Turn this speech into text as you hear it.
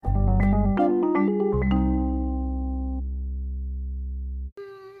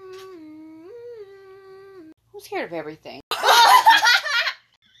scared of everything.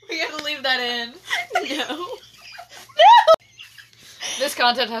 We gotta leave that in. No. No! This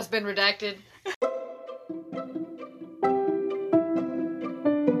content has been redacted.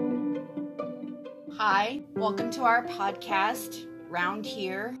 Hi, welcome to our podcast, Round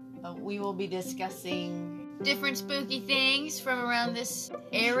Here. We will be discussing Different spooky things from around this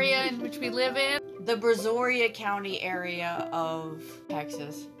area in which we live in. the Brazoria County area of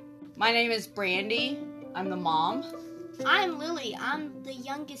Texas. My name is Brandy. I'm the mom. I'm Lily. I'm the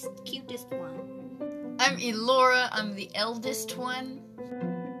youngest, cutest one. I'm Elora. I'm the eldest one.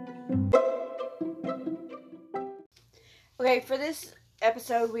 Okay, for this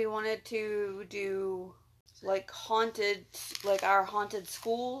episode, we wanted to do our haunted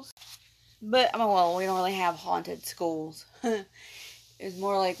schools. But, well, we don't really have haunted schools. It's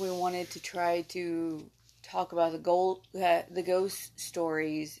more like we wanted to try to talk about the ghost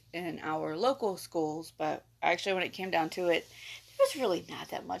stories in our local schools. But actually, when it came down to it, there was really not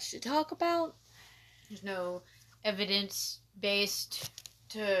that much to talk about. There's no evidence based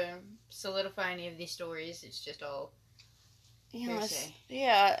to solidify any of these stories. It's just all hearsay.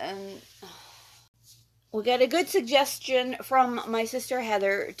 Yeah, and we got a good suggestion from my sister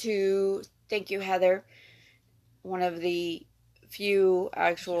Heather thank you, Heather, one of the few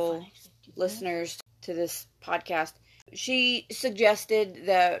actual listeners to this podcast. She suggested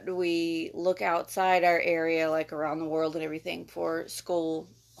that we look outside our area, like around the world and everything, for school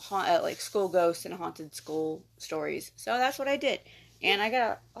ghosts and haunted school stories. So that's what I did. And I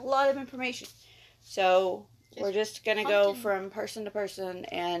got a lot of information. So we're just going to go from person to person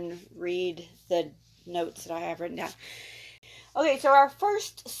and read the notes that I have written down. Okay, so our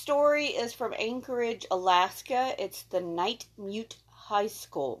first story is from Anchorage, Alaska. It's the Night Mute High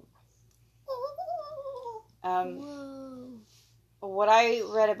School. What I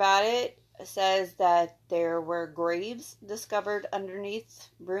read about it says that there were graves discovered underneath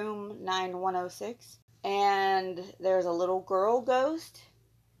room 9106. And there's a little girl ghost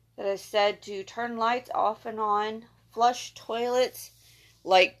that is said to turn lights off and on, flush toilets,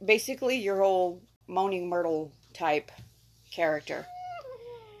 like basically your whole Moaning Myrtle type character.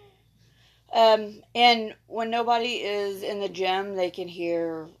 And when nobody is in the gym, they can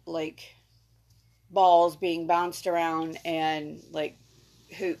hear like balls being bounced around and like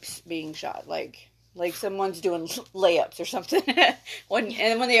hoops being shot, like someone's doing layups or something. when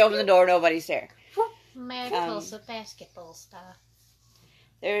they open the door, nobody's there. Miracles of basketball stuff.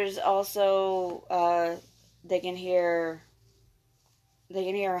 There's also they can hear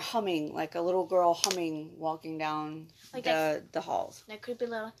humming, like a little girl humming, walking down like the halls. That creepy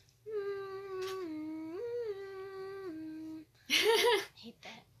little. I hate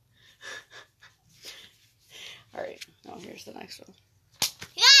that. All right. Oh, here's the next one.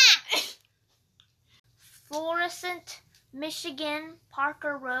 Yeah. Florissant, Michigan,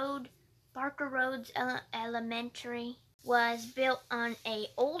 Parker Roads Elementary was built on an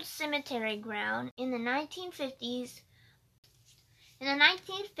old cemetery ground in the 1950s. In the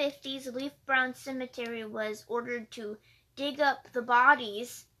 1950s, Leaf Brown Cemetery was ordered to dig up the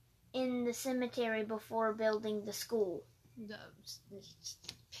bodies in the cemetery before building the school.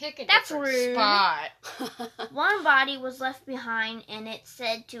 Pick a That's different rude. spot. One body was left behind, and it's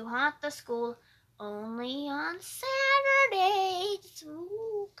said to haunt the school only on Saturdays.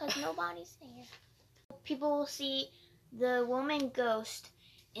 Ooh, 'cause nobody's there. People will see the woman ghost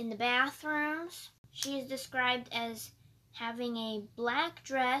in the bathrooms. She is described as having a black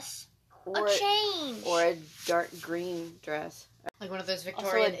dress, a change, or a dark green dress. Like one of those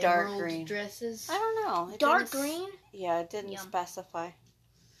Victorian dark emerald green dresses. I don't know. Dark green? Yeah, it didn't Yum. specify.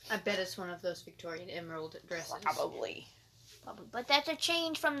 I bet it's one of those Victorian emerald dresses. Probably. But that's a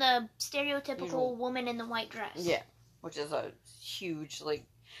change from the stereotypical woman in the white dress. Yeah, which is a huge, like,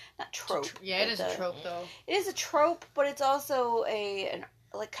 not trope. Yeah, it is a trope, though. It is a trope, but it's also kind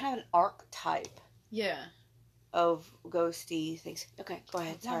of an archetype. Yeah. Of ghosty things. Okay, go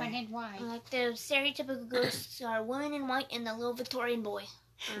ahead. Sorry. Woman in white. Like the stereotypical ghosts are women in white and the little Victorian boy.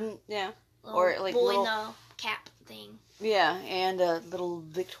 Yeah. Little Or like boy little, in the cap thing. Yeah, and a little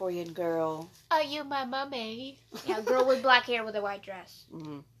Victorian girl. Are you my mummy? Yeah, a girl with black hair with a white dress.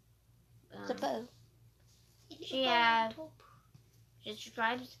 Mm-hmm. She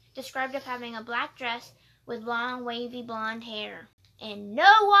described of having a black dress with long, wavy blonde hair and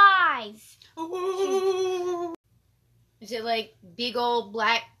no eyes. Is it like big old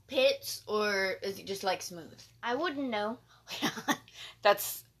black pits, or is it just like smooth? I wouldn't know.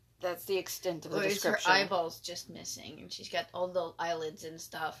 That's the extent of the description. Or is her eyeballs just missing, and she's got all the eyelids and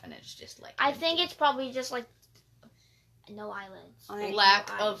stuff, and it's just like... I think it's probably just like no eyelids. Lack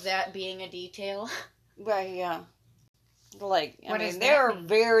of that being a detail. Right, yeah. Like, I What does mean, there that are mean?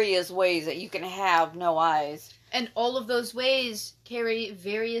 various ways that you can have no eyes. And all of those ways carry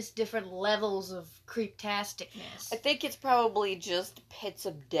various different levels of creeptasticness. I think it's probably just pits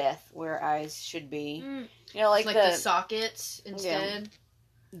of death where eyes should be. Mm. You know, like, It's like the sockets instead.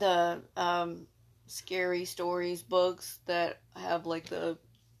 the scary stories books that have like the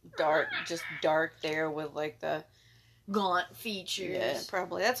dark there with like the Gaunt features. yeah,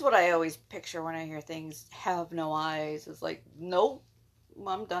 probably. That's what I always picture when I hear things have no eyes. It's like, nope,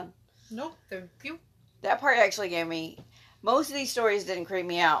 I'm done. Nope, they're cute. That part actually gave me. Most of these stories didn't creep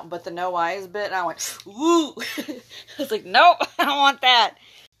me out, but the no eyes bit, I went, ooh. I was like, nope, I don't want that.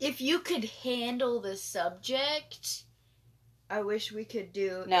 If you could handle the subject, I wish we could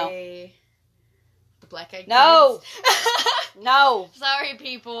do No. the Black Eyed No. Kids. No, Sorry,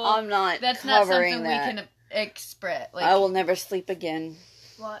 people. I'm not. That's not covering something that. we can express. Like, I will never sleep again.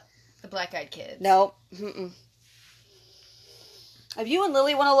 What? The Black Eyed Kids. Nope. Mm-mm. If you and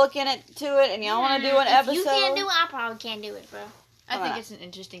Lily want to look into it and y'all want to do an episode, If you can't do it, I probably can't do it, bro. I think Alright. it's an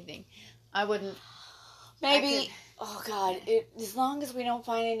interesting thing. I wouldn't. maybe. Oh God! As long as we don't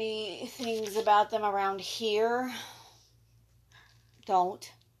find any things about them around here, don't.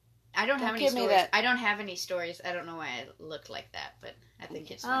 I don't have any give me stories. that. I don't have any stories. I don't know why I looked like that, but I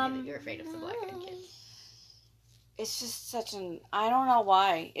think it's funny that you're afraid of the Black Eyed Kids. It's just such an. I don't know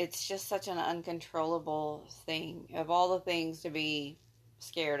why. It's just such an uncontrollable thing. Of all the things to be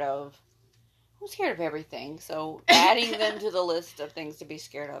scared of, I'm scared of everything. So adding them to the list of things to be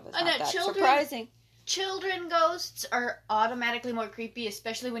scared of is I not know, that children- surprising. Children ghosts are automatically more creepy,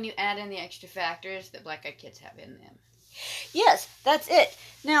 especially when you add in the extra factors that Black Eyed Kids have in them. Yes, that's it.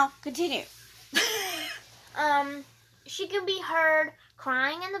 Now continue. She can be heard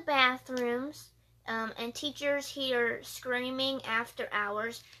crying in the bathrooms, and teachers hear screaming after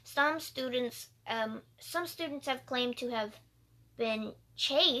hours. Some students have claimed to have been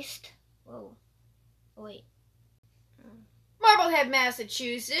chased. Whoa, wait. Marblehead,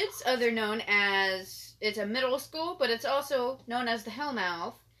 Massachusetts, it's a middle school, but it's also known as the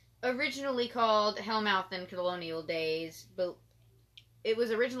Hellmouth. Originally called Hellmouth in colonial days, but it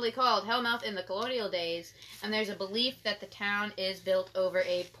was originally called Hellmouth in the colonial days, and there's a belief that the town is built over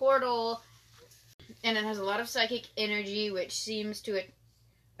a portal, and it has a lot of psychic energy, which seems to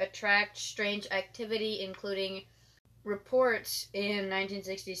attract strange activity, including reports in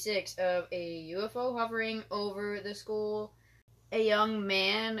 1966 of a UFO hovering over the school, a young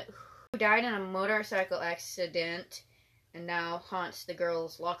man who died in a motorcycle accident and now haunts the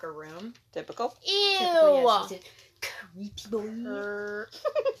girls' locker room. Typical. Ew! Typical, yes, he's a creepy boy.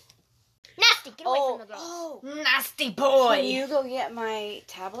 Nasty! Get away from the girls. Oh, Nasty boy! can you go get my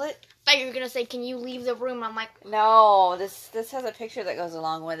tablet? I thought you were gonna say, "Can you leave the room?" I'm like, No, this has a picture that goes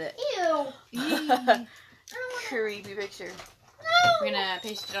along with it. ew. Creepy picture. We're gonna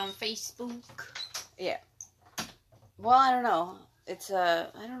paste it on Facebook. Well, I don't know. I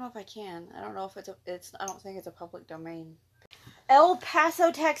don't know if I can. I don't know if I don't think it's a public domain. El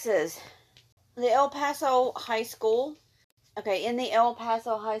Paso, Texas. The El Paso High School. Okay, in the El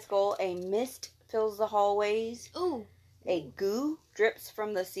Paso High School, a mist fills the hallways. Ooh. A goo drips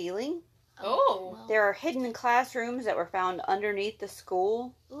from the ceiling. Oh. Well. There are hidden classrooms that were found underneath the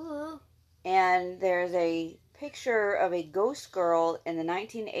school. Ooh. And there's a picture of a ghost girl in the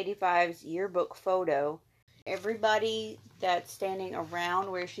 1985's yearbook photo. Everybody that's standing around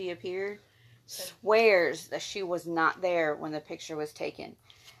where she appeared swears that she was not there when the picture was taken.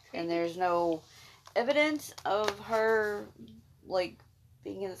 And there's no evidence of her, like,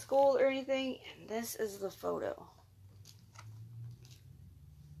 being in the school or anything. And this is the photo.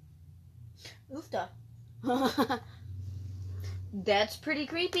 Oofda. That's pretty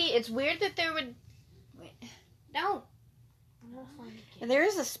creepy. It's weird that there would... Wait. Don't. And there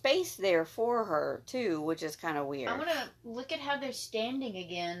is a space there for her, too, which is kind of weird. I want to look at how they're standing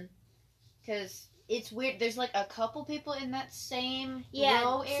again. Because it's weird. There's like a couple people in that same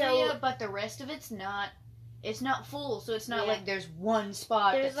row area, but the rest of it's not full. So it's not like there's one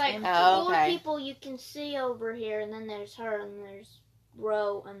spot There's that's like empty. four okay. people you can see over here, and then there's her, and there's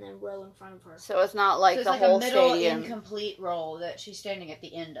row, and then row in front of her. So it's not like So it's the like whole a middle stadium. incomplete roll that she's standing at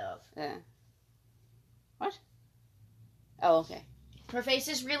the end of. Yeah. What? Oh, okay. Her face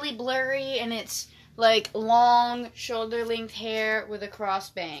is really blurry, and it's like long, shoulder-length hair with a cross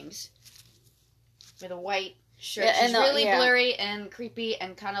bangs. With a white shirt. Yeah, She's and really blurry and creepy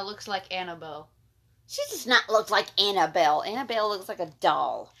and kind of looks like Annabelle. She does not look like Annabelle. Annabelle looks like a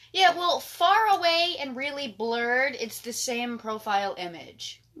doll. Yeah, well, far away and really blurred, it's the same profile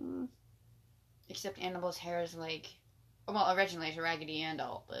image. Mm. Except Annabelle's hair is like... Well, originally it's a Raggedy Ann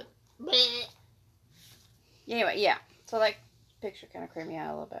doll, but... Bleh. Anyway, yeah. So that picture kind of creeped me out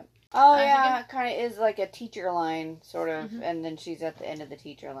a little bit. Oh, you yeah. It kind of is like a teacher line, sort of. Mhm. And then she's at the end of the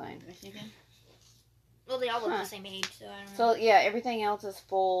teacher line. Well, they all look Huh. the same age, so I don't know. So, yeah, everything else is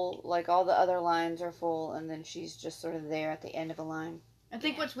full. Like, all the other lines are full. And then she's just sort of there at the end of a line. I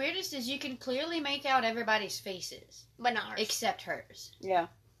think what's weirdest is you can clearly make out everybody's faces. But not hers. Except hers. Yeah.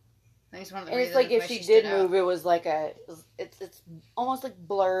 I think it's one of the And it's reasons like if why she stood did out. move, it was like it's almost like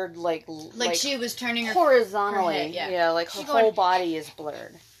blurred, like she was turning her horizontally. her head, yeah. Like her She whole going- body is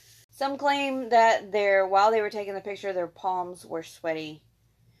blurred. Some claim that while they were taking the picture, their palms were sweaty.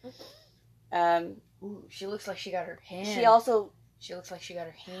 Ooh, she looks like she got her hand. She also, She looks like she got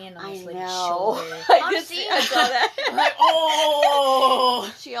her hand on I this lady's know, shoulder. I did see, I saw that. I'm like,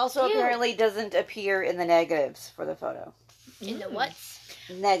 oh! She also Ew. apparently doesn't appear in the negatives for the photo. In the what?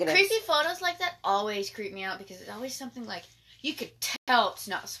 Negatives. Creepy photos like that always creep me out because it's always something like you could tell it's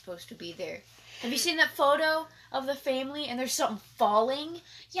not supposed to be there. Have you seen that photo of the family and there's something falling?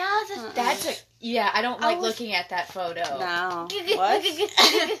 Yeah, That's a I don't like was- looking at that photo. No.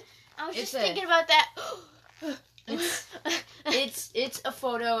 What? I was It's just a- thinking about that. It's a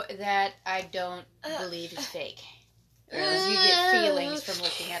photo that I don't believe is fake. Or else you get feelings from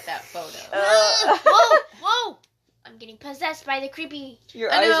looking at that photo. Whoa! I'm getting possessed by the creepy.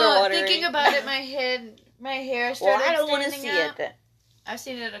 Your I eyes know, are watering. thinking about it, my hair Well, started I don't want to standing see up. it then. I've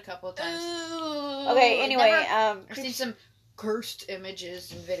seen it a couple of times. Okay, anyway, I've seen some cursed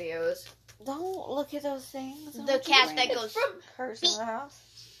images and videos. don't look at those things. The cat that goes. curse in the house.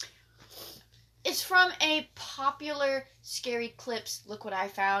 It's from a popular scary clips. Look what I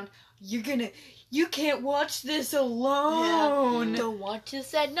found. You can't watch this alone. Don't watch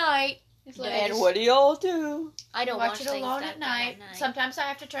this at night. It's like, And what do y'all do? I don't watch it things alone that at night. night. Sometimes I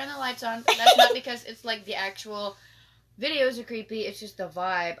have to turn the lights on. But that's not because it's like the actual videos are creepy. It's just the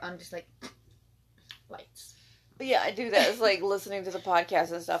vibe. I'm just like lights. Yeah, I do that. It's like listening to the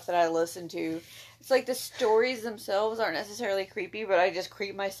podcast and stuff that I listen to. It's like the stories themselves aren't necessarily creepy, but I just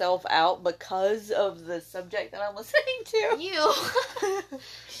creep myself out because of the subject that I'm listening to. You.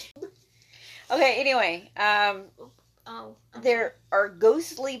 Okay, anyway, Oh. there are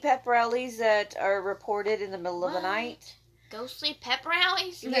ghostly pep rallies that are reported in the middle of the What? night. Ghostly pep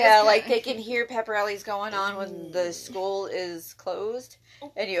rallies? Yeah, like they can hear pep rallies going on when the school is closed,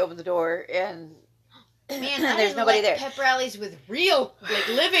 and you open the door and Man, there's nobody there. Pep rallies with real, like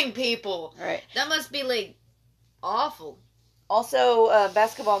living people. Right. That must be like awful. Also,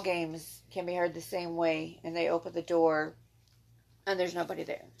 basketball games can be heard the same way, and they open the door, and there's nobody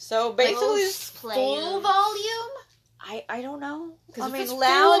there. So basically, Ghost Full players. volume? I don't know. Because I if mean, it's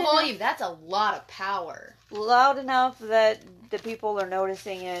loud full volume, that's a lot of power. loud enough that the people are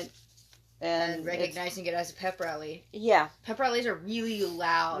noticing it And and recognizing it as a pep rally. it's- yeah, Pep rallies are really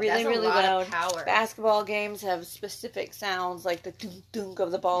loud. really, That's really a lot loud. of power. Basketball games have specific sounds like the dunk dunk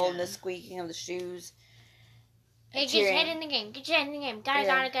of the ball and Yeah. the squeaking of the shoes. Hey, get your Cheering. head in the game. Get your head in the game.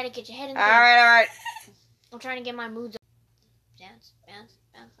 Gotta gotta get your head in the All game. right. I'm trying to get my moods up. Bounce, bounce,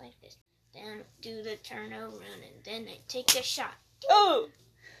 bounce like this. Then do the turnaround and then I take a shot. Oh,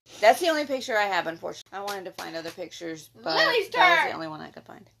 that's the only picture I have. Unfortunately, I wanted to find other pictures, but Lily's that was turn. the only one I could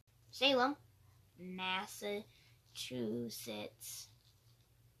find. Salem, Massachusetts.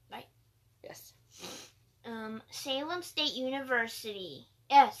 Yes. Salem State University.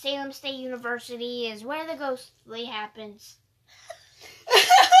 Yeah, Salem State University is where the ghostly happens.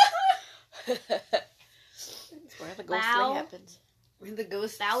 It's where the ghostly Wow. happens. Where the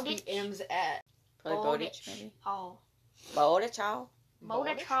ghost Bowditch. ends at. Probably Bowditch Bowditch, maybe. Hall. Bowditch Hall.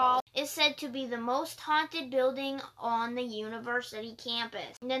 Bowditch Hall is said to be the most haunted building on the university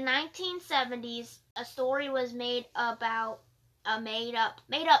campus. In the 1970s, a story was made about made up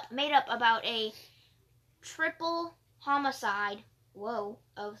about a triple homicide.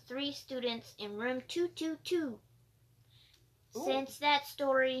 Of 3 students in room 222. Ooh. Since that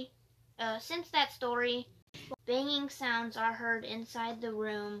story, banging sounds are heard inside the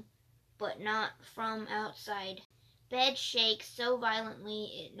room, but not from outside. Bed shakes so violently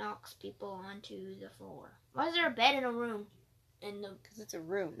it knocks people onto the floor. Why is there a bed in a room? Because it's a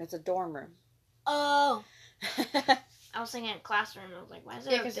room. It's a dorm room. Oh, I was thinking a classroom. I was like, why is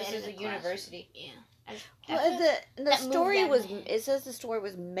there Yeah, a bed because this is in a classroom? university. Yeah. Well, the that story moved was. that man. It says the story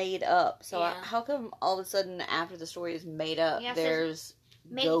was made up. So Yeah. how come all of a sudden after the story is made up, Yeah, it says there's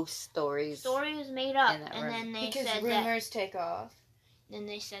made- ghost stories? Story was made up, in that and room. then they Because said that. rumors take off. Then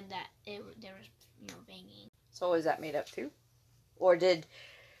they said that there was, banging. So is that made up too, or did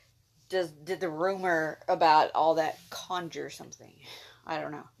the rumor about all that conjure something? I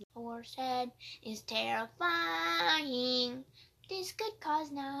don't know. Horse head is terrifying. This could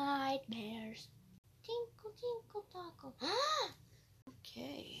cause nightmares. Tinkle, tinkle, tackle.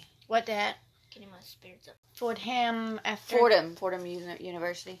 Okay. What that? Getting my spirits up. Fordham after. Fordham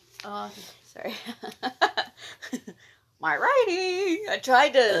University. Oh, Sorry. My writing. I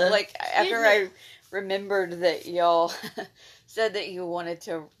tried to, after I remembered that y'all said that you wanted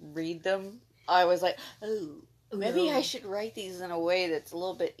to read them, I was like, oh, maybe I should write these in a way that's a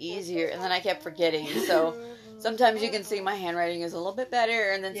little bit easier. And then I kept forgetting. So sometimes you can see my handwriting is a little bit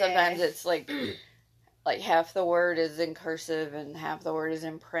better, and then sometimes it's like half the word is in cursive and half the word is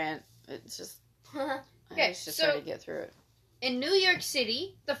in print. It's just, Okay, I just try to get through it. in New York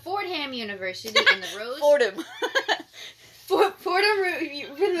City, the Fordham University in the Rose. Fordham. Fordham.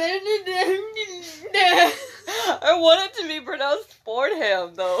 I want it to be pronounced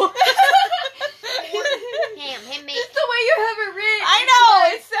Fordham, though. Ham, Just the way you have it written. I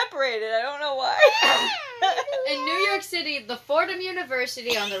know, it's separated. I don't know why. In New York City, the Fordham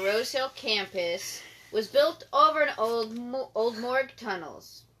University on the Rose Hill campus was built over an old morgue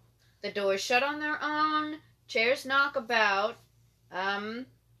tunnels. The doors shut on their own. Chairs knock about.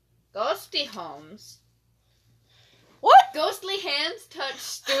 Ghosty homes. What? Ghostly hands touch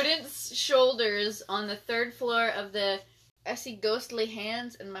students' shoulders on the third floor of the... I see ghostly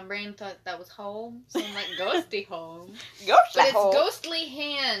hands, and my brain thought that was home. So I'm like, ghosty home. Ghosty But it's home. ghostly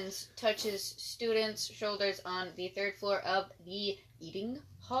hands touches students' shoulders on the third floor of the eating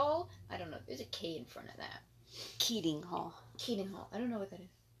hall. I don't know. There's a K in front of that. Keating Hall. Keating Hall. I don't know what that is.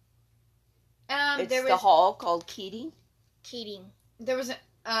 It's there the was hall called Keating. Keating. there was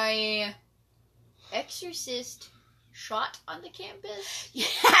a exorcist shot on the campus. Yeah.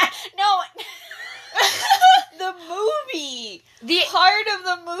 No. The movie. The Part of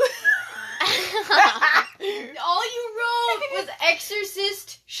the movie. all you wrote was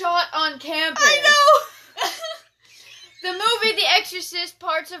exorcist shot on campus. I know. The movie The Exorcist,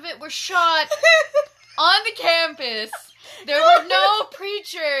 parts of it were shot on the campus. There were no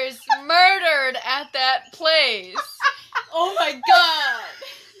preachers murdered at that place. Oh my god.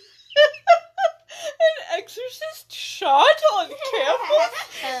 An exorcist shot on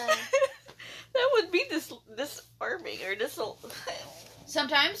campus? That would be disarming or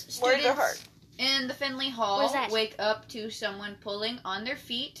Sometimes Words are hard. students in the Finley Hall Where's that? wake up to someone pulling on their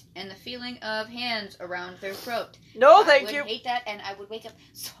feet and the feeling of hands around their throat. No, I thank would you. hate that, and I would wake up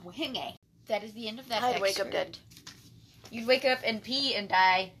swinging. That is the end of that I'd wake up excerpt. dead. You'd wake up and pee and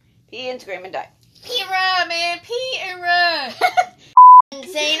die. Pee and scream and die. Pee and run, man. Pee and run.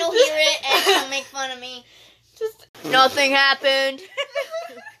 Say you'll hear it and you'll make fun of me. Just Nothing happened.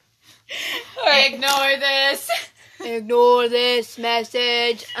 Alright. Ignore this. Ignore this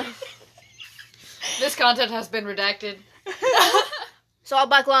message. This content has been redacted. Solid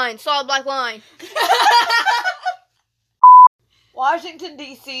black line. Solid black line. Washington,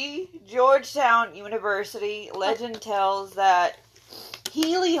 D.C., Georgetown University, legend tells that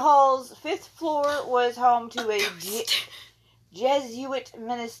Healy Hall's 5th floor was home to a Jesuit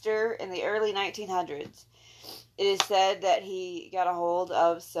minister in the early 1900s. It is said that he got a hold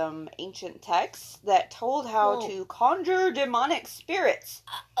of some ancient texts that told how to conjure demonic spirits,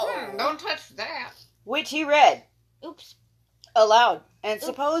 Don't touch that. which he read Oops. aloud and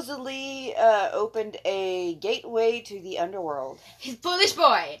supposedly opened a gateway to the underworld. He's a foolish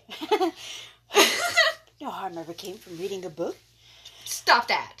boy. No harm ever came from reading a book. Stop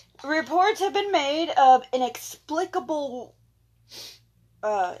that. Reports have been made of inexplicable...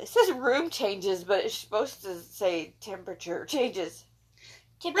 it says room changes, but it's supposed to say temperature changes.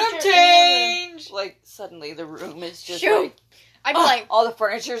 Temperature Room in the room. change. Like, suddenly the room is just Shoot. like... I'd be like, all the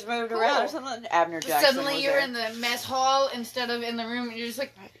furniture's moved around or Cool. something. Abner Jackson suddenly was you're there. in the mess hall instead of in the room, and you're just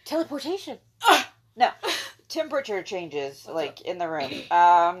like, Teleportation. Ah! No. Temperature changes, in the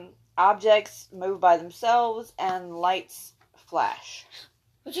room. Objects move by themselves, and lights flash.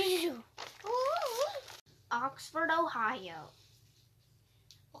 Oxford, Ohio.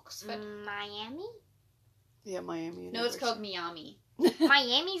 Oxford. Miami? Yeah, Miami University. No, it's called Miami.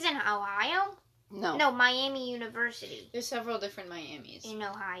 Miami's in Ohio? No. No, Miami University There's several different Miamis. in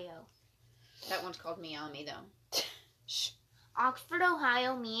Ohio. That one's called Miami, though. Oxford,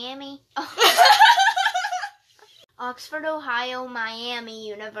 Ohio, Miami. Oxford, Ohio, Miami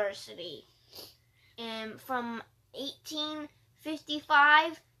University. From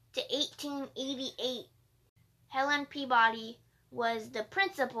 1855 to 1888, Helen Peabody was the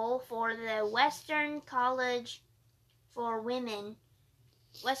principal for the Western College for Women.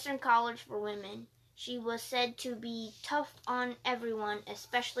 She was said to be tough on everyone,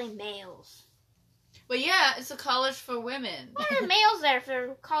 especially males. But yeah, it's a college for women. Why are males there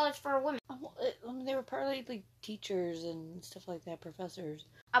for college for women? They were partly like teachers and stuff like that, professors.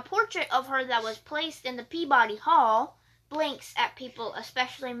 A portrait of her that was placed in the Peabody Hall blinks at people,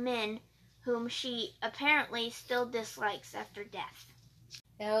 especially men, whom she apparently still dislikes after death.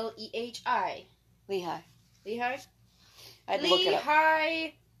 Lehi. Lehigh. Lehigh? I had to look it up.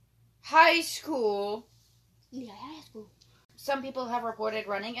 Lehigh High School. Lehigh High School. Some people have reported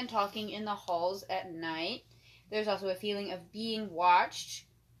running and talking in the halls at night. There's also a feeling of being watched,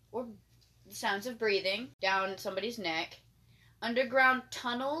 or sounds of breathing down somebody's neck. Underground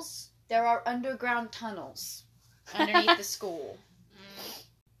tunnels. There are underground tunnels underneath the school.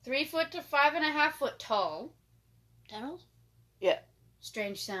 3 foot to 5.5 foot tall. Tunnels? Yeah.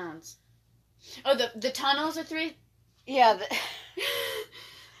 Strange sounds. Oh, the tunnels are 3... Yeah,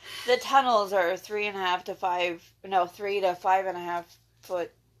 the tunnels are 3 to 5.5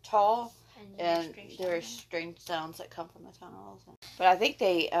 foot tall, and there's strange sounds that come from the tunnels. But I think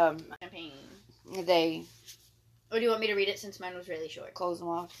they Champagne. Or do you want me to read it since mine was really short? close them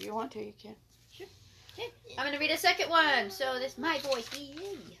off. If you want to, you can. Sure. Okay. I'm going to read a second one. So this is my voice.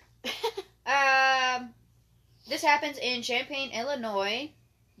 This happens in Champaign, Illinois.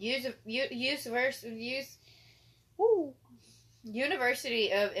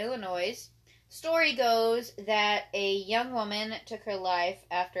 University of Illinois. Story goes that a young woman took her life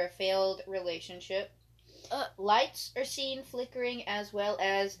after a failed relationship. Lights are seen flickering as well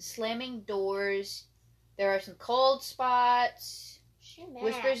as slamming doors. There are some cold spots.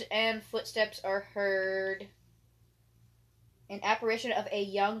 Whispers and footsteps are heard. An apparition of a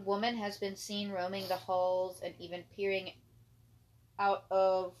young woman has been seen roaming the halls and even peering out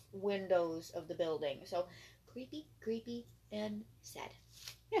of windows of the building. So, creepy, and sad.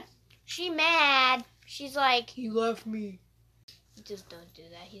 Yeah. She mad. She's like, he left me. Just don't do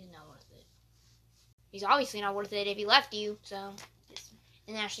that. He's not worth it. He's obviously not worth it if he left you, so.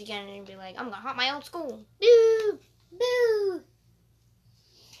 And now she's gonna be like, I'm gonna haunt my own school. Boo! Boo!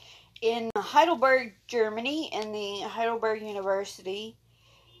 In Heidelberg, Germany, in the Heidelberg University,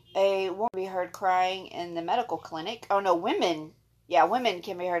 a woman can be heard crying in the medical clinic. Oh no, women. Yeah, women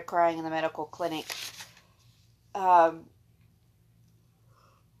can be heard crying in the medical clinic. And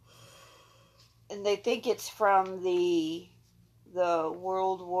they think it's from the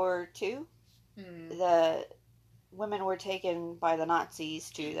World War II. The women were taken by the Nazis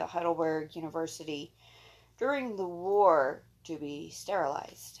to the Heidelberg University during the war to be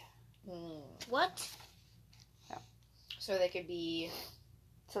sterilized. What? Yeah. So they could be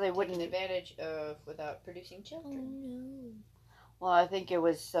wouldn't advantage of without producing children. Oh, no. Well, I think it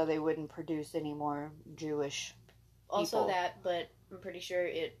was so they wouldn't produce any more Jewish people. Also that, but I'm pretty sure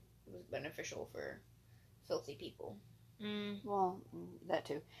it was beneficial for filthy people. Well, that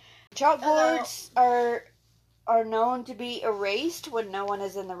too. Chalkboards are known to be erased when no one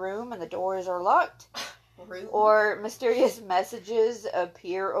is in the room and the doors are locked. Or mysterious messages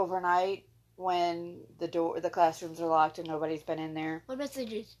appear overnight when the classrooms are locked and nobody's been in there. What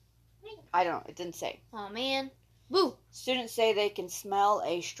messages? I don't know. It didn't say. Oh, man. Boo! Students say they can smell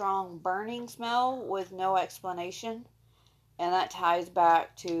a strong burning smell with no explanation. And that ties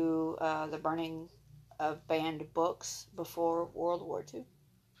back to the burning of banned books before World War II.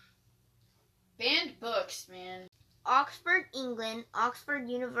 Banned books, man. Oxford, England, Oxford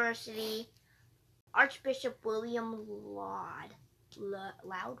University, Archbishop William Loud?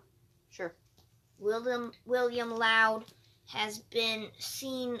 Sure. William Loud has been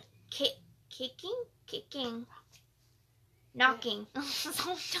seen knocking. Has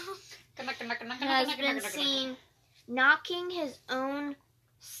been seen knocking his own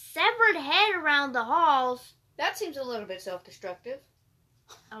severed head around the halls. That seems a little bit self-destructive.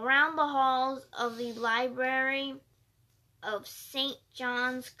 Around the halls of the library of St.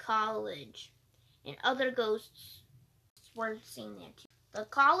 John's College. And other ghosts were seen there too. The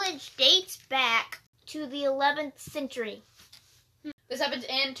college dates back to the 11th century. This happens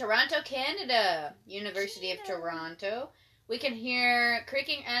in Toronto, Canada. University of Toronto. We can hear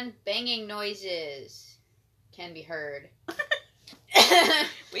creaking and banging noises. Can be heard.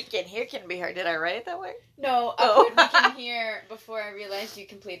 We can hear can be heard. Did I write it that way? No, we can hear before I realized you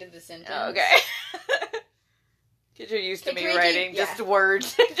completed the sentence. Oh, okay. Because you're used to me creaking, writing just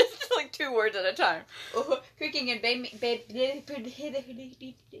words. Just like 2 words at a time. Creaking and banging.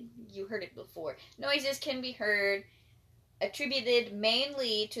 You heard it before. Noises can be heard. Attributed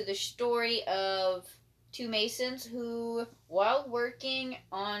mainly to the story of 2 Masons who, while working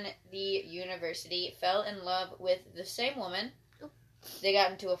on the university, fell in love with the same woman. They got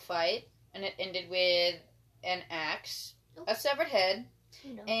into a fight, and it ended with an axe, a severed head,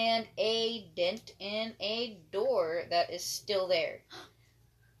 No. and a dent in a door that is still there.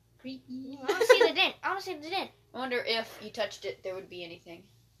 Creepy. I want to see the dent. I want to see the dent. I wonder if you touched it, there would be anything.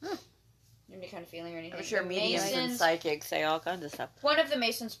 Any kind of feeling or anything. I'm sure The mediums and Masons- psychics say all kinds of stuff. One of the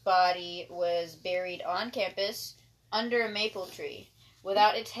Mason's body was buried on campus under a maple tree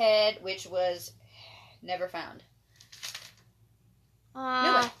without its head, which was never found.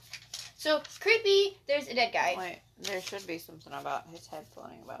 No way. So, creepy, there's a dead guy. Wait, there should be something about his head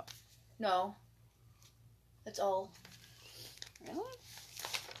floating about. No. That's all. Really?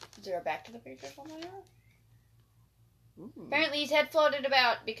 Is there a back to the picture somewhere? Ooh. Apparently his head floated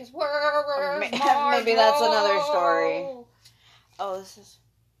about because Maybe that's another story. Oh, this is...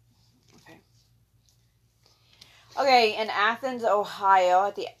 Okay. Okay, in Athens, Ohio,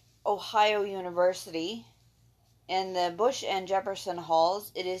 at the Ohio University, in the Bush and Jefferson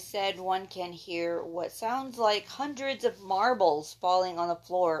halls, it is said one can hear what sounds like hundreds of marbles falling on the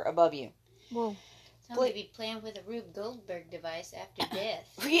floor above you. Whoa. Somebody be playing with a Rube Goldberg device after death.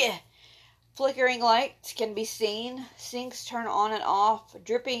 Yeah. Flickering lights can be seen. Sinks turn on and off.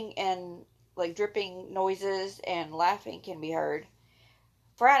 Dripping noises and laughing can be heard.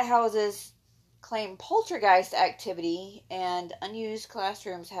 Frat houses claim poltergeist activity, and unused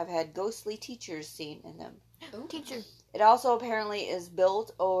classrooms have had ghostly teachers seen in them. Ooh. Teacher. It also apparently is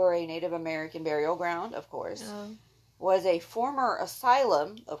built over a Native American burial ground, of course. Was a former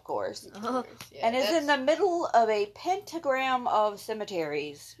asylum, of course. Yeah, And is in the middle of a pentagram of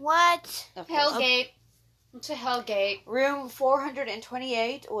cemeteries. What? Of course. Hellgate. It's a Hellgate. Room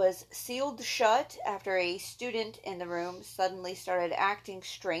 428 was sealed shut after a student in the room suddenly started acting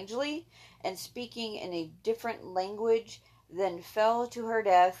strangely and speaking in a different language, then fell to her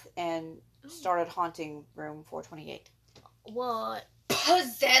death and started haunting room 428. What?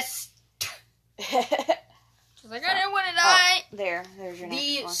 Possessed. She's like, I didn't want to die. There's your next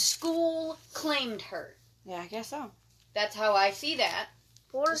The one. school claimed her. Yeah, I guess so. That's how I see that.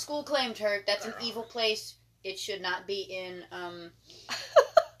 Poor The school claimed her. That's an evil place. It should not be in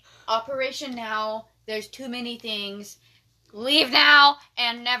operation now. There's too many things. Leave now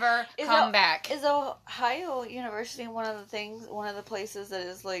and never come back. Is Ohio University one of the places that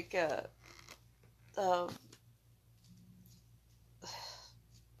is like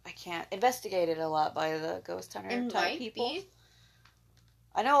I can't investigated a lot by the ghost hunter It type might people? be.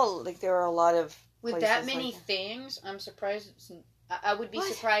 I know, like there are a lot of With places that many like things, I'm surprised. I would be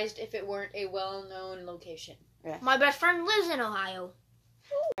What? surprised if it weren't a well-known location. My best friend lives in Ohio.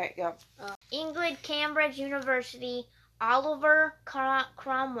 Right, yeah. England, Cambridge University, Oliver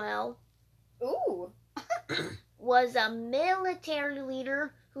Cromwell Ooh. was a military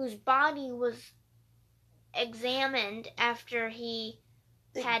leader whose body was examined after he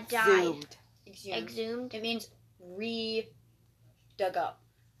had died. Exhumed. It means dug up.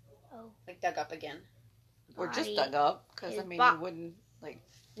 Oh. Like dug up again. Or just Body. dug up, because I His mean bo- you wouldn't like.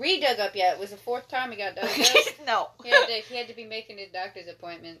 Re-dug up, yeah. It was the fourth time he got dug up. No. He had to be making his doctor's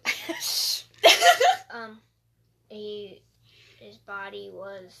appointment. His body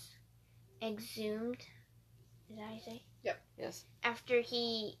was exhumed. Is that how you say? Yes. After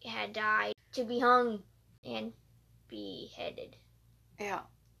he had died, to be hung and beheaded. Yeah.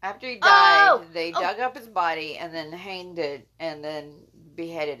 After he died, Oh! they dug up his body and then hanged it and then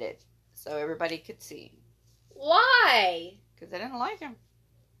beheaded it so everybody could see. Why? Because they didn't like him.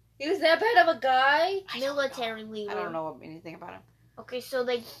 He was that bad of a guy? Military leader. I don't know anything about him. Okay, so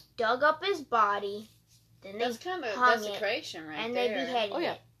they dug up his body, then they That's kind of hung it, desecration right and there. they beheaded Oh,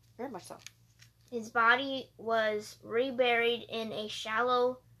 yeah. it. Very much so. His body was reburied in a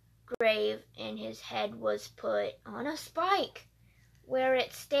shallow grave, and his head was put on a spike, where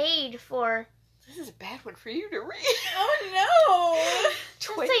it stayed for This is a bad one for you to read. Oh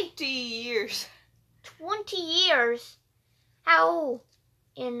no! 20 years. 20 years. How?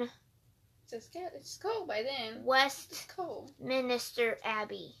 In It's cold by then. It's cold. Westminster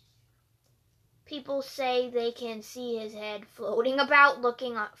Abbey. People say they can see his head floating about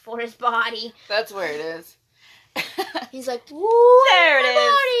looking for his body. That's where it is. He's like, "Woo, There it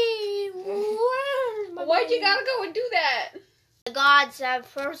my body. Where's my Why'd you body?" gotta go and do that? The gods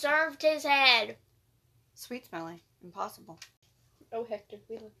have preserved his head. Sweet smelling. Impossible. Oh, Hector,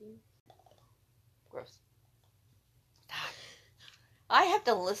 we love you. Gross. I have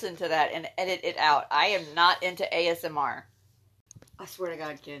to listen to that and edit it out. I am not into ASMR. I swear to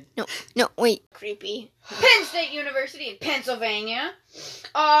God, kid. No, wait. Creepy. Penn State University in Pennsylvania.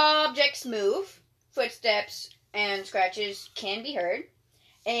 Objects move. Footsteps and scratches can be heard.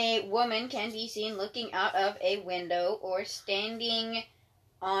 A woman can be seen looking out of a window or standing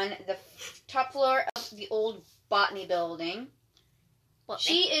on the top floor of the old botany building.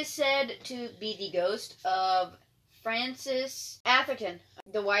 She is said to be the ghost of Frances Atherton,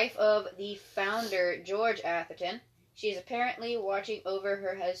 the wife of the founder, George Atherton. She is apparently watching over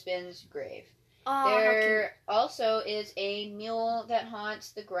her husband's grave. Oh, There also is a mule that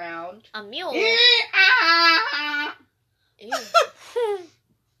haunts the ground. a mule. Ew.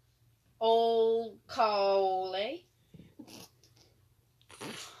 Old Coley.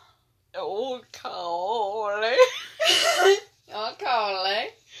 Old Coley. Old Coley.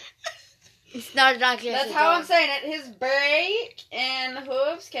 It's not exactly. That's how I'm saying it. His bray and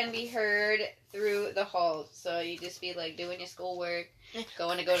hooves can be heard through the halls. So you just be like doing your schoolwork,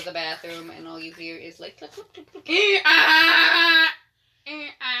 going to go to the bathroom, and all you hear is like click, click, click, click, click. And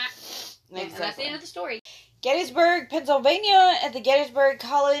that's the end of the story. Gettysburg, Pennsylvania, at the Gettysburg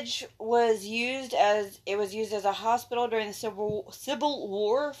College was used as a hospital during the Civil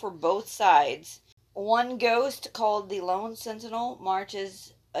War for both sides. One ghost called the Lone Sentinel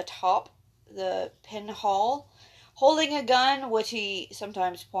marches atop the Penn Hall, holding a gun which he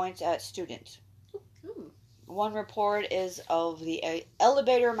sometimes points at students. Ooh. One report is of the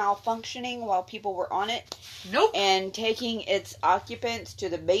elevator malfunctioning while people were on it. Nope. And taking its occupants to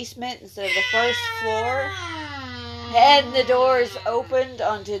the basement instead of the first floor. And the doors opened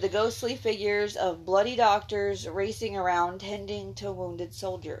onto the ghostly figures of bloody doctors racing around tending to wounded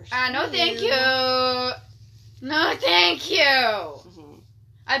soldiers. No thank you. No thank you. Mm-hmm.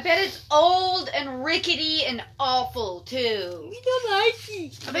 I bet it's old and rickety and awful too. You don't like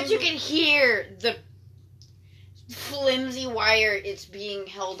it. I bet you can hear the flimsy wire it's being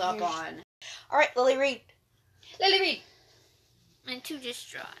held up on. Alright, Lily, read. Lily, read. I'm too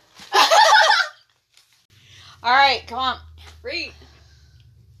distraught. Alright, come on. Read.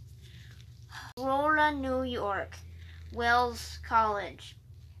 Aurora, New York. Wells College.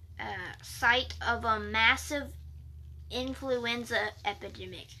 Site of a massive influenza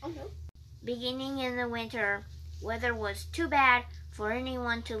epidemic. Oh, no. Beginning in the winter, weather was too bad for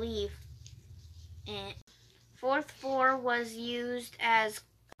anyone to leave. And fourth floor was used as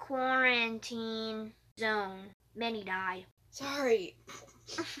quarantine zone. Many died. Sorry.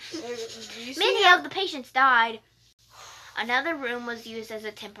 Many of the patients died. Another room was used as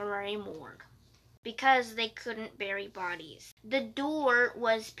a temporary morgue because they couldn't bury bodies. The door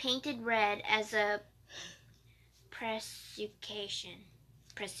was painted red as a precaution.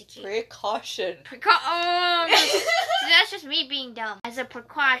 Precaution. That's just me being dumb. As a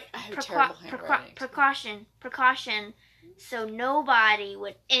precaution, so nobody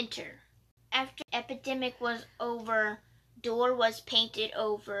would enter. After the epidemic was over, door was painted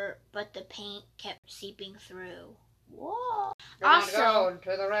over, but the paint kept seeping through. Whoa. Also,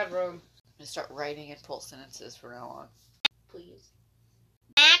 to the red room. I'm going to start writing in full sentences from now on. Please.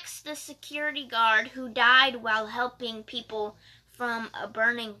 Max, the security guard who died while helping people from a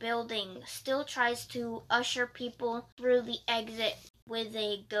burning building, still tries to usher people through the exit with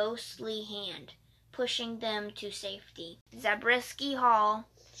a ghostly hand, pushing them to safety. Zabriskie Hall.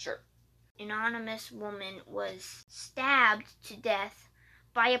 Sure. Anonymous woman was stabbed to death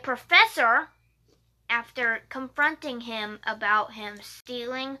by a professor after confronting him about him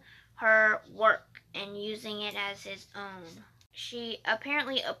stealing her work and using it as his own. She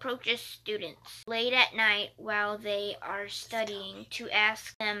apparently approaches students late at night while they are studying to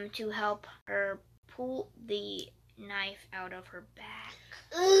ask them to help her pull the knife out of her back.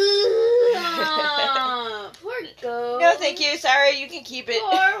 Poor ghost. No, thank you. Sorry, you can keep it.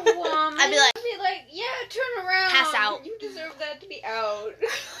 Poor woman. I'd be like, yeah, turn around. Pass out. You deserve that to be out.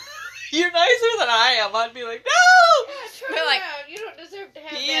 You're nicer than I am. I'd be like, no! Yeah, turn They're like, around. You don't deserve to have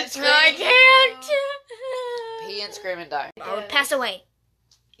Pee that. and scream. I can't. Pee and scream and die. I would pass away.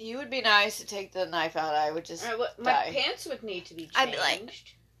 You would be nice to take the knife out. I would just My die. pants would need to be changed. I'd be like,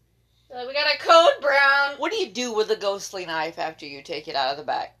 we got a code brown. What do you do with a ghostly knife after you take it out of the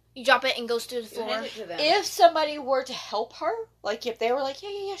back? you drop it and goes to the You floor. hand it to them. If somebody were to help her, like if they were like,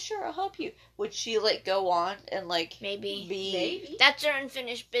 yeah, sure, I'll help you, would she like go on and like Maybe. be Maybe. That's her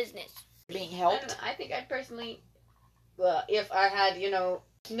unfinished business. being I don't helped? know. I think I'd personally, if I had,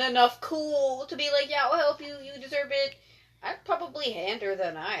 enough cool to be like, yeah, I'll help you, you deserve it, I'd probably hand her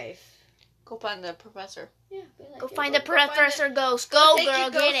the knife. Go find the professor. Yeah, be like, Go yeah, find the professor ghost. Go Go, take girl,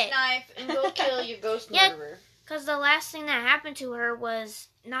 your get ghost it. knife and go kill your ghost Yeah. murderer. Because the last thing that happened to her was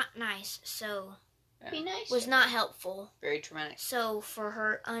not nice, so Be nice. was not helpful. Very traumatic. So for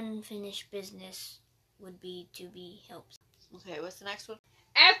her unfinished business would be to be helped. Okay, what's the next one?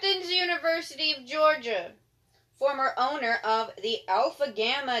 Athens University of Georgia. Former owner of the Alpha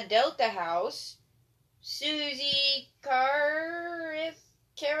Gamma Delta House, Susie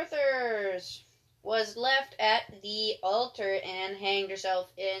Carruthers. was left at the altar and hanged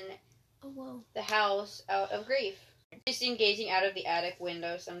herself in the house out of grief. She's seen gazing out of the attic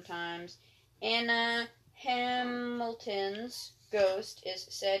window sometimes. Anna Hamilton's ghost is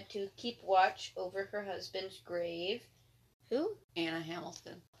said to keep watch over her husband's grave. Who? Anna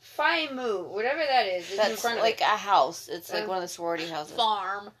Hamilton. Fimu, whatever that is. It's in That's front of like it. a house. It's like one of the sorority houses.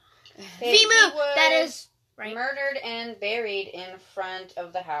 Farm. Fimu! That is right. Murdered and buried in front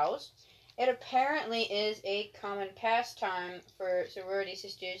of the house. It apparently is a common pastime for sorority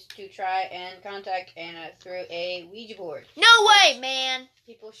sisters to try and contact Anna through a Ouija board. No way, man.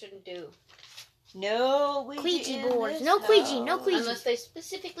 People shouldn't do. No Ouija boards. No Ouija. No Ouija. Unless they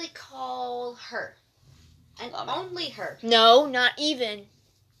specifically call her. And only her. No, not even.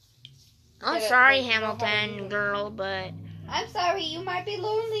 I'm Yeah, sorry, but you know how Hamilton to do it. girl, but I'm sorry, you might be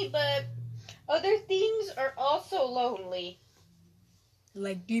lonely, but other things are also lonely.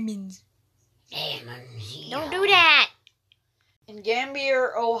 like demons. Demons. Don't do that. In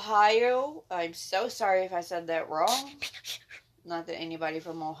Gambier, Ohio, I'm so sorry if I said that wrong. Not that anybody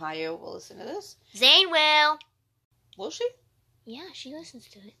from Ohio will listen to this. Zane will. Will she? Yeah, she listens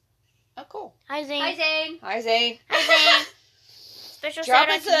to it. Oh, cool. Hi, Zane. Hi, Zane. Hi, Zane. Hi, Zane. Special Drop shout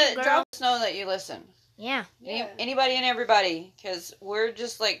out us to you, girl. drop us know that you listen. Yeah. Yeah. Anybody and everybody, because we're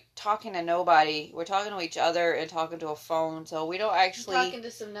just like talking to nobody. We're talking to each other and talking to a phone, so we don't actually. Talking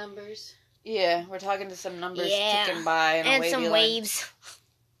to some numbers. Yeah, we're talking to some numbers Yeah. ticking by and a And wavy some line. waves.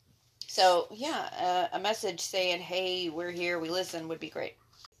 So yeah, a message saying, "Hey, we're here. We listen," would be great.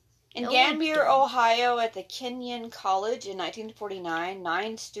 In No, Gambier, Ohio, at the Kenyon College in 1949,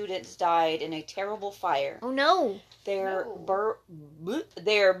 9 students died in a terrible fire. Oh, no. Their No.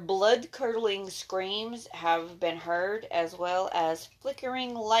 their blood-curdling screams have been heard, as well as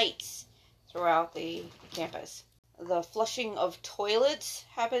flickering lights throughout the campus. The flushing of toilets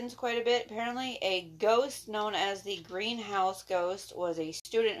happens quite a bit, apparently. A ghost known as the Greenhouse Ghost was a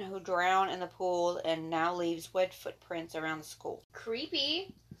student who drowned in the pool and now leaves wet footprints around the school.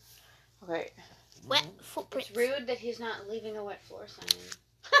 Creepy. Okay. Wet footprints. It's rude that he's not leaving a wet floor sign.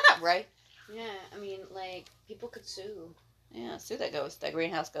 Right? Yeah, I mean, like, people could sue. Yeah, sue that ghost, that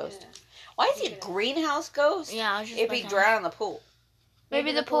greenhouse ghost. Yeah. Why is he a greenhouse ghost? Yeah, I was just If about he to drowned in the pool.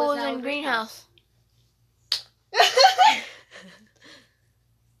 Maybe the pool is now in a greenhouse.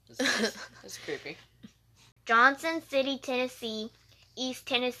 It's creepy. Johnson City, Tennessee, East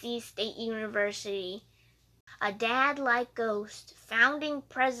Tennessee State University. A dad-like ghost. Founding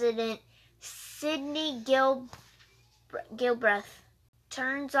president Sidney Gilbreth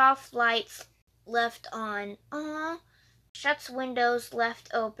turns off lights left on. Shuts windows left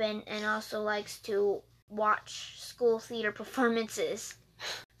open and also likes to watch school theater performances.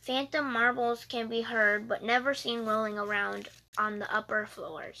 Phantom marbles can be heard but never seen rolling around on the upper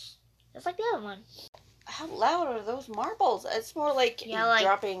floors. Just like the other one. How loud are those marbles? It's more like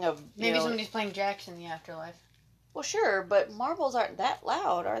dropping of. Maybe somebody's playing jacks in the afterlife. Well, sure, but marbles aren't that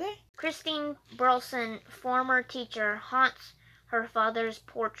loud, are they? Christine Burleson, former teacher, haunts her father's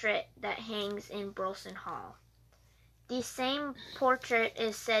portrait that hangs in Burleson Hall. The same portrait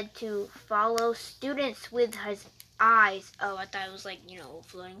is said to follow students with his eyes. Oh, I thought it was like, a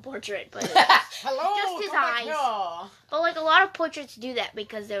floating portrait, but Hello, just his eyes. But like a lot of portraits do that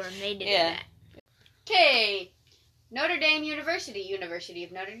because they were made to do that. Okay, Notre Dame University, University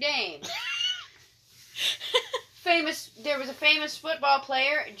of Notre Dame. There was a famous football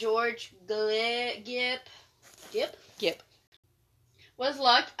player, George Gipp, was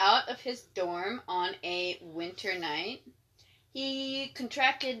locked out of his dorm on a winter night. He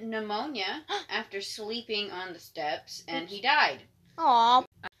contracted pneumonia after sleeping on the steps, and he died. Aw,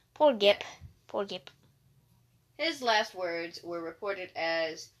 poor Gipp. Poor Gipp. His last words were reported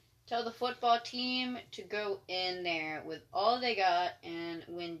as, "Tell the football team to go in there with all they got and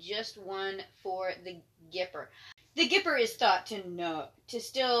win just one for the Gipper." The Gipper is thought to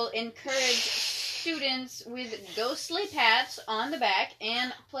still encourage students with ghostly pats on the back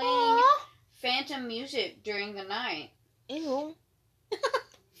and playing phantom music during the night. Ew.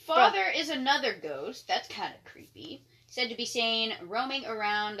 Father is another ghost. That's kind of creepy. Said to be seen roaming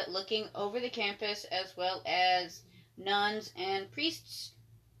around looking over the campus, as well as nuns and priests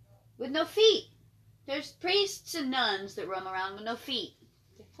with no feet. There's priests and nuns that roam around with no feet.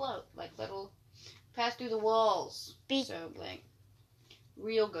 They float like little, pass through the walls. So, like,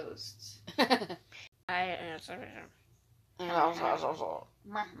 real ghosts. Because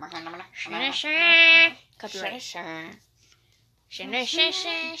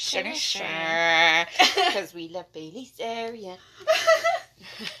we love Bailey's area.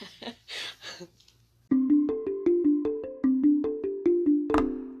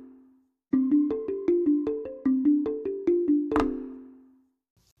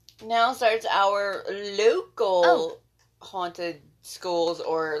 now starts our local haunted schools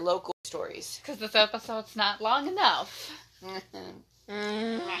or local stories. Because this episode's not long enough.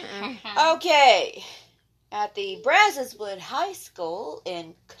 Okay. At the Brazoswood High School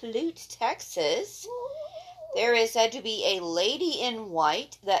in Clute, Texas, there is said to be a lady in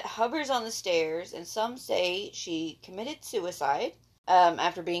white that hovers on the stairs, and some say she committed suicide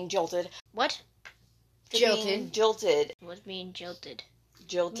after being jolted. What? Jolted. What's being jilted?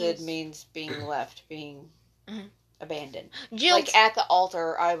 Jilted means being left, being abandoned. Jilt. Like at the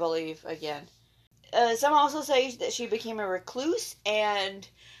altar, I believe, again. Some also say that she became a recluse and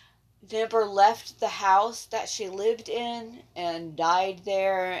never left the house that she lived in and died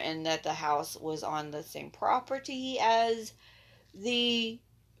there, and that the house was on the same property as the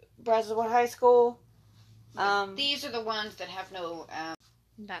Brazoswood High School. These are the ones that have no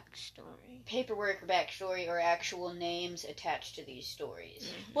Backstory. paperwork or backstory or actual names attached to these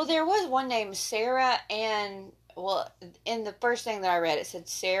stories. Well, there was one named Sarah Ann. Well, in the first thing that I read, it said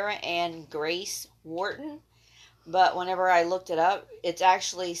Sarah Ann Grace Wharton. But whenever I looked it up, it's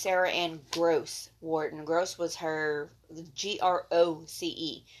actually Sarah Ann Gross Wharton. Gross was her,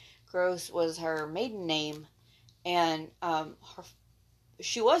 Groce. Gross was her maiden name. And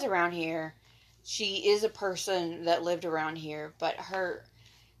she was around here. She is a person that lived around here. But her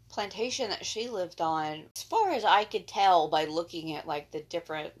plantation that she lived on, as far as I could tell by looking at like the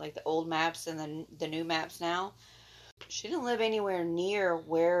different, like the old maps and the new maps now, she didn't live anywhere near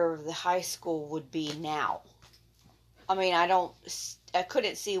where the high school would be now. I mean, I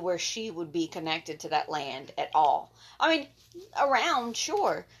couldn't see where she would be connected to that land at all. I mean, around,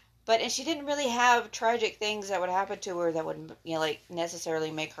 sure. And she didn't really have tragic things that would happen to her that would, like,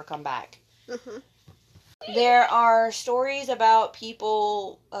 necessarily make her come back. Mm-hmm. There are stories about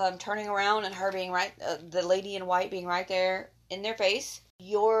people turning around and her being right, the lady in white being right there in their face.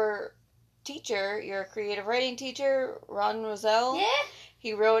 Your teacher, your creative writing teacher, Ron Roselle. Yeah?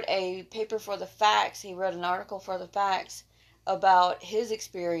 He wrote a paper for the Facts. He wrote an article for the Facts about his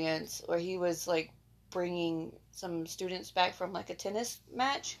experience where he was, like, bringing some students back from, like, a tennis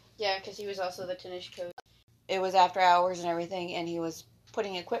match. Yeah, because he was also the tennis coach. It was after hours and everything, and he was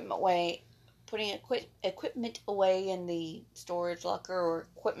putting equipment away in the storage locker or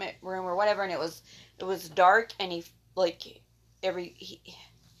equipment room or whatever, and it was dark, and he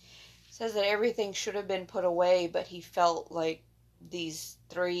says that everything should have been put away, but he felt like these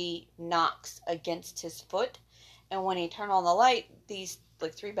 3 knocks against his foot, and when he turned on the light, these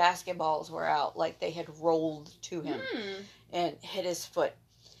 3 basketballs were out, like they had rolled to him and hit his foot.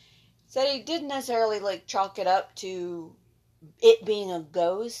 Said he didn't necessarily chalk it up to it being a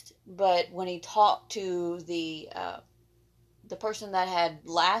ghost, but when he talked to the person that had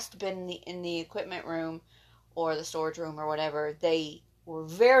last been in the equipment room or the storage room or whatever, they were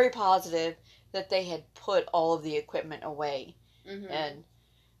very positive that they had put all of the equipment away. Mm-hmm. And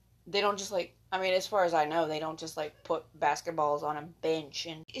they don't just as far as I know, they don't just put basketballs on a bench.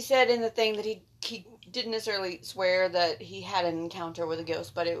 And he said in the thing that he didn't necessarily swear that he had an encounter with a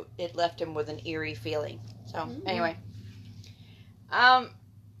ghost, but it left him with an eerie feeling. So anyway, I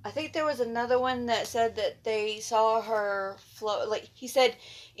think there was another one that said that they saw her float. He said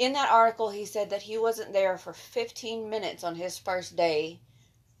in that article, he said that he wasn't there for 15 minutes on his first day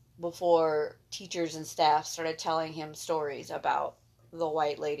before teachers and staff started telling him stories about the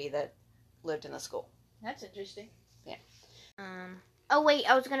white lady that lived in the school. That's interesting. Yeah. Oh wait,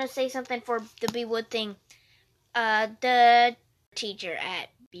 I was gonna say something for the Beewood thing. The teacher at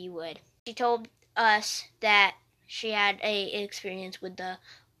Beewood, she told us that she had a experience with the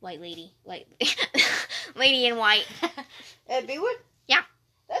white lady, lady in white. At Beewood? Yeah.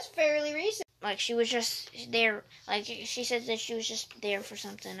 That's fairly recent. She was just there. She said that she was just there for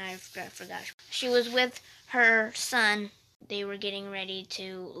something. I forgot. She was with her son. They were getting ready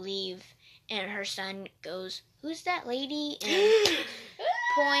to leave, and her son goes, "Who's that lady?" And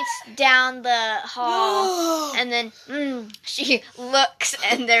points down the hall, and then she looks,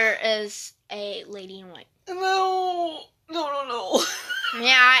 and there is a lady in white. No.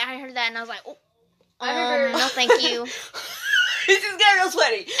 Yeah, I heard that, and I was like, "Oh, I remember. No, thank you." This is getting real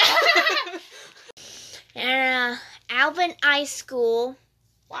sweaty. And Alvin High School.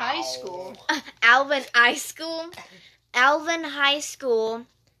 Wow. High school. Alvin High School.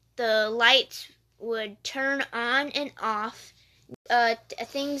 The lights would turn on and off.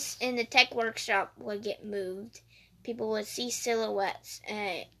 Things in the tech workshop would get moved. People would see silhouettes.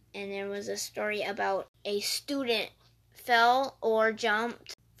 And there was a story about a student fell or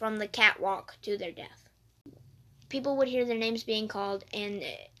jumped from the catwalk to their death. People would hear their names being called, and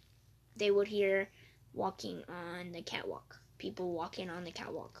they would hear walking on the catwalk people walking on the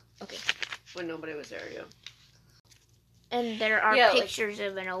catwalk. Okay. When nobody was there, yeah. And there are Yeah, pictures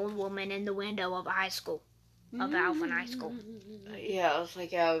of an old woman in the window of a high school. Of Alphen High School. Yeah, it was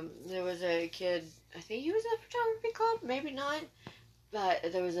like, there was a kid, I think he was in a photography club, maybe not, but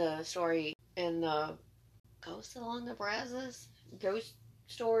there was a story in the Ghost Along the Brazos, Ghost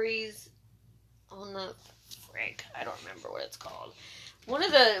Stories on the, frick, I don't remember what it's called. One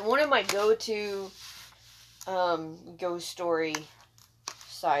of my go-to, ghost story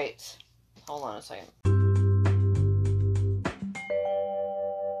sites. Hold on a second.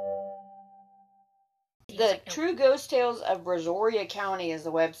 The True Ghost Tales of Brazoria County is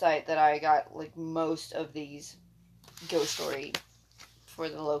the website that I got like most of these ghost story for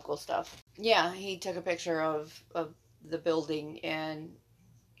the local stuff. Yeah, he took a picture of the building, and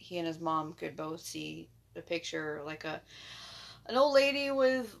he and his mom could both see the picture, like an old lady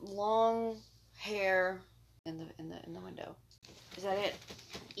with long hair in the window. Is that it?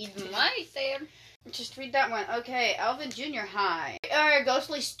 Even right there. Just read that one. Okay, Alvin Junior High. Are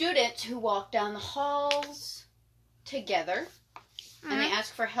ghostly students who walk down the halls together, and they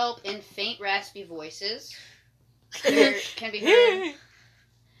ask for help in faint, raspy voices. There can be heard.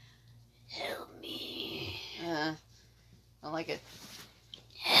 Help me. I like it.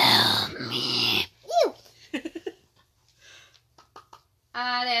 Help me. You. They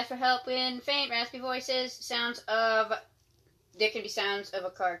ask for help in faint, raspy voices. There can be sounds of a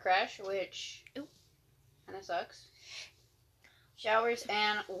car crash, which kind of sucks. Showers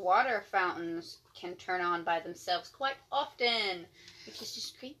and water fountains can turn on by themselves quite often, which is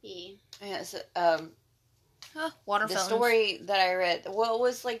just creepy. Yeah, so, Water the fountains. story that I read, well,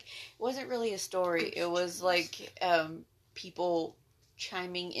 it wasn't really a story. It was like people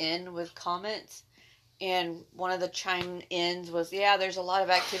chiming in with comments, and one of the chime ins was, "Yeah, there's a lot of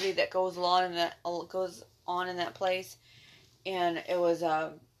activity that goes on in that place," and it was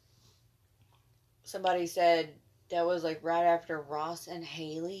somebody said that was like right after Ross and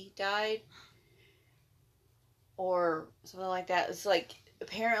Haley died, or something like that. It's like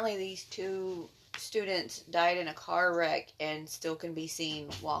apparently these two students died in a car wreck and still can be seen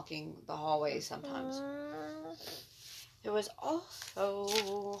walking the hallways sometimes. There was also,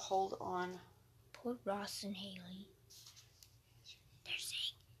 hold on. Poor Ross and Haley. They're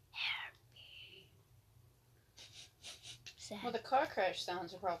saying, help me. Sad. Well, the car crash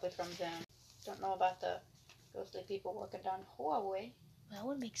sounds are probably from them. Don't know about the ghostly people walking down the hallway. That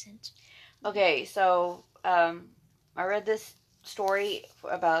would make sense. Okay, so I read this story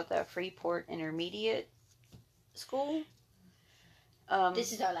about the Freeport Intermediate School.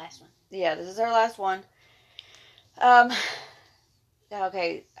 This is our last one. Yeah, this is our last one.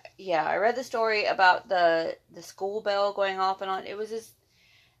 Okay, yeah, I read the story about the school bell going off and on. It was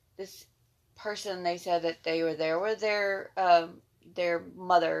this person. They said that they were there with their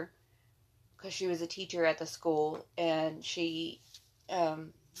mother, because she was a teacher at the school, and she was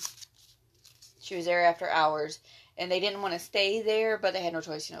there after hours, and they didn't want to stay there, but they had no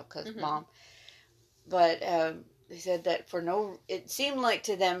choice, because mom. But they said that it seemed like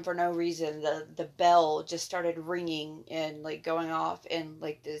to them for no reason, the bell just started ringing and like going off, and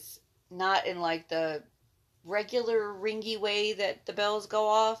like this, not in like the regular ringy way that the bells go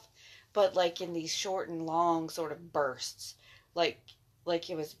off, but like in these short and long sort of bursts, like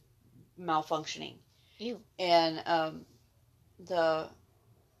it was malfunctioning. Ew. And the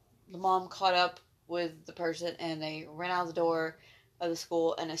mom caught up with the person, and they ran out the door of the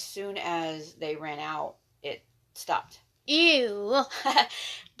school, and as soon as they ran out, it stopped. Ew.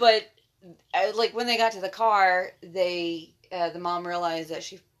 But like when they got to the car, the mom realized that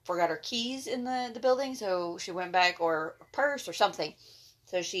she forgot her keys in the building, so she went back, or a purse or something.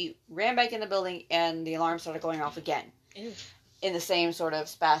 So she ran back in the building, and the alarm started going off again. Ew. In the same sort of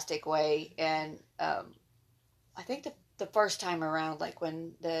spastic way. And I think the first time around, like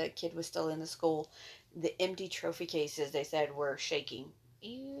when the kid was still in the school, the empty trophy cases, they said, were shaking.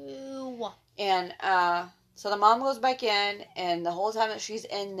 Ew. And so the mom goes back in, and the whole time that she's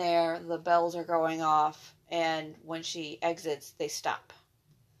in there, the bells are going off, and when she exits, they stop.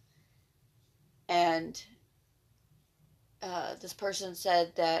 And this person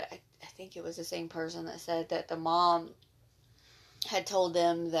said that, I think it was the same person that said that the mom had told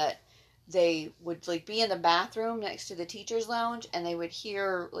them that they would like be in the bathroom next to the teacher's lounge, and they would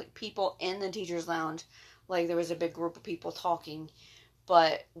hear like people in the teacher's lounge, like there was a big group of people talking,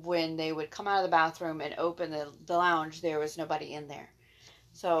 but when they would come out of the bathroom and open the lounge, there was nobody in there.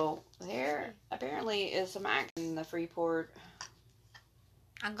 So there apparently is some action in the Freeport.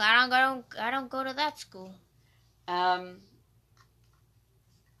 I'm glad I don't go to that school.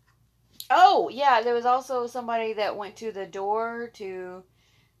 Oh, yeah, there was also somebody that went to the door to,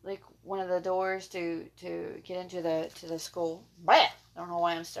 like, one of the doors to get into the school. Blah! I don't know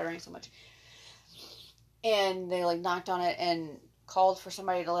why I'm stuttering so much. And they, like, knocked on it and called for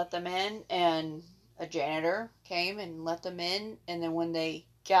somebody to let them in, and a janitor came and let them in, and then when they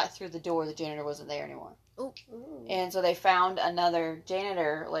got through the door, the janitor wasn't there anymore. Ooh. And so they found another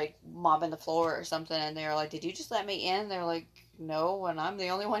janitor, like, mopping the floor or something, and they were like, did you just let me in? They're like, no, and I'm the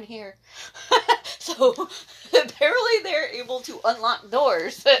only one here. So apparently they're able to unlock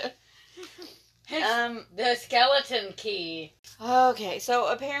doors. The skeleton key. Okay,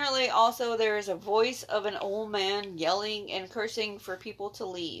 so apparently also there is a voice of an old man yelling and cursing for people to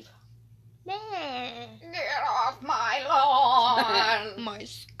leave. Nah. Get off my lawn. My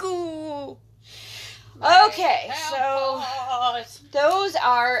school. Okay, so those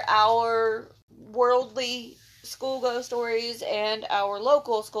are our worldly school ghost stories and our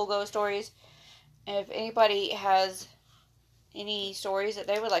local school ghost stories. If anybody has any stories that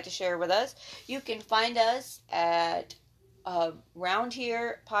they would like to share with us, you can find us at Round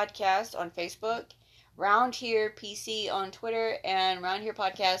Here Podcast on Facebook, Round Here PC on Twitter, and Round Here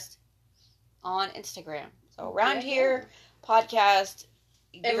Podcast on Instagram. So Round Here Podcast,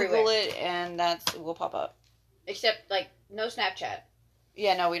 Google everywhere. it, and it will pop up. Except, like, no Snapchat.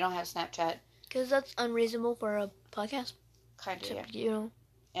 Yeah, no, we don't have Snapchat. Because that's unreasonable for a podcast. Kind of, yeah. You know.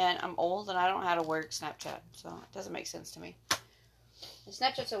 And I'm old, and I don't know how to work Snapchat, so it doesn't make sense to me.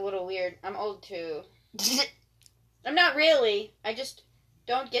 Snapchat's a little weird. I'm old, too. I'm not really. I just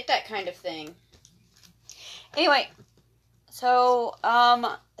don't get that kind of thing. Anyway, so,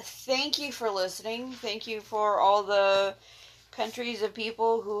 thank you for listening. Thank you for all the countries of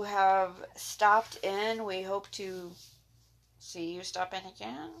people who have stopped in. We hope to see you stop in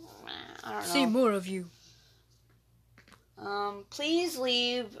again. I don't know. See more of you. Please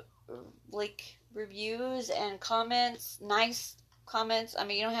leave, like, reviews and comments. Nice comments. I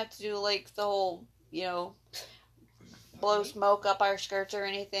mean, you don't have to do, like, the whole, blow smoke up our skirts or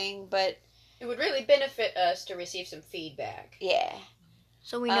anything, but It would really benefit us to receive some feedback. yeah.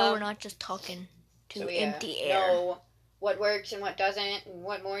 So we know we're not just talking to empty air. Know what works and what doesn't, and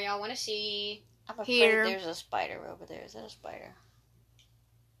what more y'all want to see. I'm afraid Here. there's a spider over there. Is that a spider?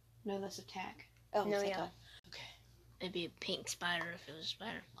 No, that's attack. Oh, No, thank yeah. God. Okay. It'd be a pink spider if it was a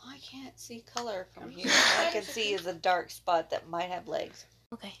spider. I can't see color from here. All I can see is a dark spot that might have legs.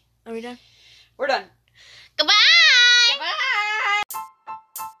 Okay. Are we done? We're done. Goodbye! Goodbye!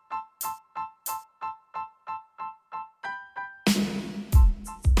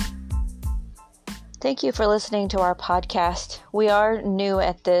 Thank you for listening to our podcast. We are new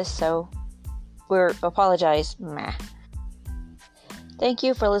at this, so apologize. Meh. Thank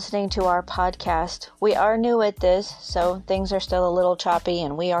you for listening to our podcast. We are new at this, so things are still a little choppy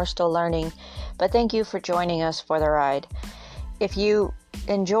and we are still learning. But thank you for joining us for the ride. If you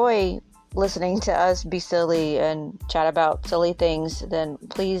enjoy listening to us be silly and chat about silly things, then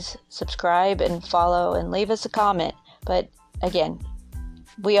please subscribe and follow and leave us a comment. But again,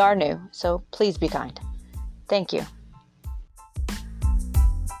 we are new, so please be kind. Thank you.